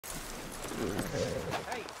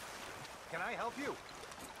Hey, can I help you?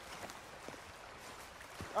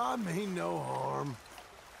 I mean no harm.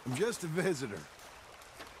 I'm just a visitor.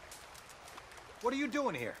 What are you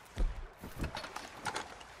doing here?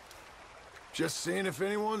 Just seeing if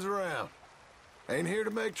anyone's around. Ain't here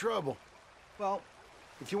to make trouble. Well,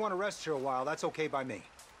 if you want to rest here a while, that's okay by me.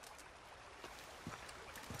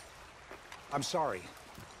 I'm sorry.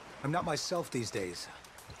 I'm not myself these days.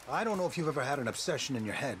 I don't know if you've ever had an obsession in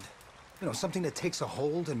your head. You know, something that takes a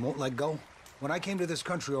hold and won't let go. When I came to this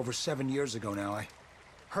country over 7 years ago now, I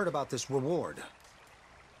heard about this reward.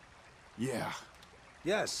 Yeah.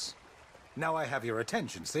 Yes. Now I have your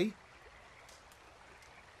attention, see?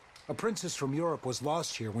 A princess from Europe was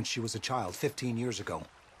lost here when she was a child 15 years ago.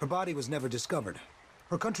 Her body was never discovered.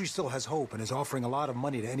 Her country still has hope and is offering a lot of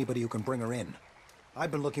money to anybody who can bring her in.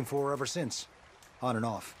 I've been looking for her ever since. On and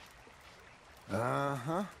off.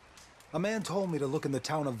 Uh-huh. A man told me to look in the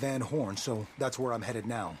town of Van Horn, so that's where I'm headed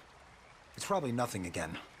now. It's probably nothing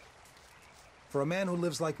again. For a man who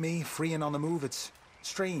lives like me, free and on the move, it's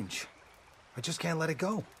strange. I just can't let it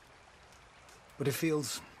go. But it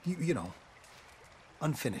feels, you know,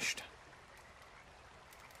 unfinished.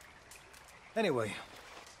 Anyway,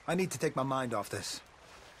 I need to take my mind off this.